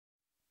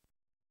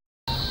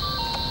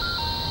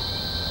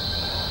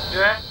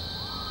Yeah?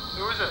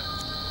 Who is it?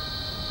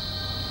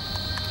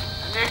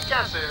 Nick,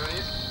 can't say who it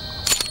is.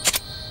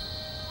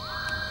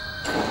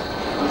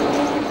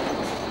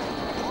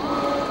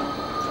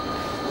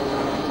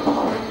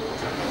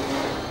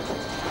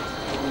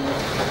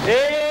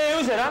 Hey,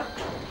 who's it, huh?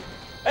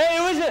 Hey,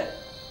 who is it?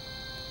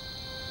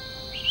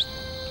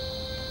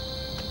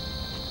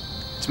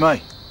 It's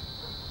me.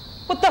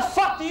 What the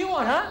fuck do you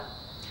want, huh?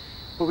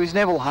 Well, is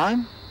Neville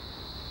home?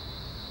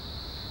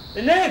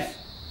 Hey, Nev!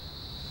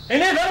 Hey,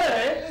 Nev,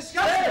 hello!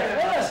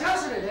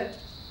 Discussing it.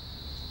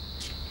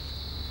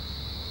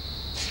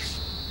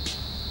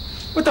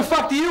 What the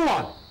fuck do you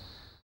want?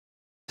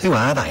 Who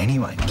are they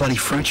anyway? Bloody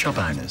fruit shop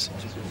owners.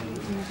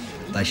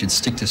 They should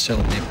stick to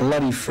selling their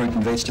bloody fruit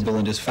and vegetable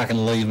and just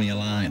fucking leave me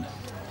alone.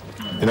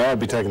 You know, I'd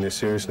be taking this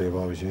seriously if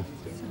I was you.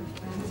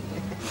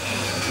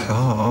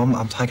 Oh,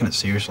 I'm taking it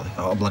seriously.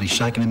 I'm bloody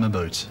shaking in my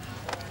boots.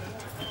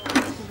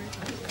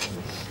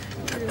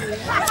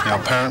 Now,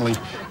 apparently,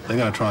 they're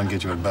going to try and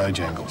get you at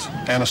Bojangles.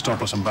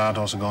 Anastopoulos and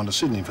Bartos are going to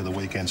Sydney for the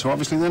weekend, so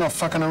obviously they're not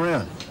fucking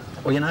around.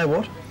 Well, you know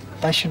what?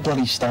 They should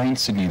bloody stay in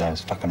Sydney,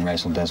 those fucking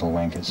razzle-dazzle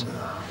wankers.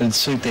 It'd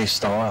suit their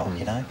style,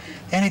 you know?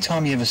 Any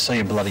time you ever see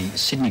a bloody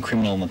Sydney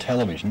criminal on the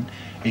television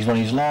is when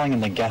he's lying in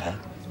the gutter,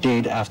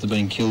 dead after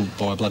being killed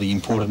by a bloody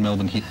imported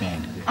Melbourne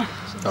hitman.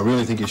 I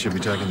really think you should be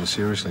taking this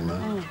seriously,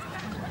 mate.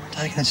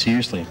 Taking it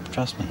seriously,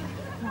 trust me.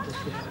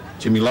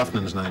 Jimmy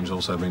Luffnan's name's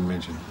also been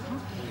mentioned.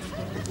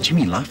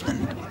 Jimmy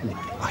Luffnan?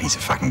 Oh, he's a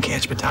fucking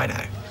couch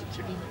potato.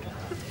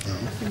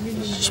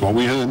 That's what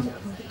we heard.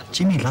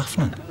 Jimmy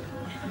Luffnan?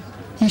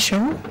 You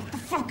sure?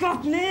 Fuck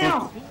up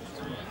now!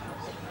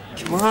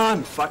 Come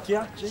on, fuck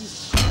ya.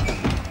 Jeez.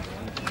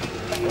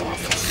 Oh,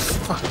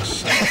 for fuck's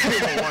sake. Put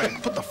it away.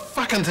 Put the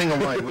fucking thing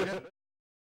away, will you?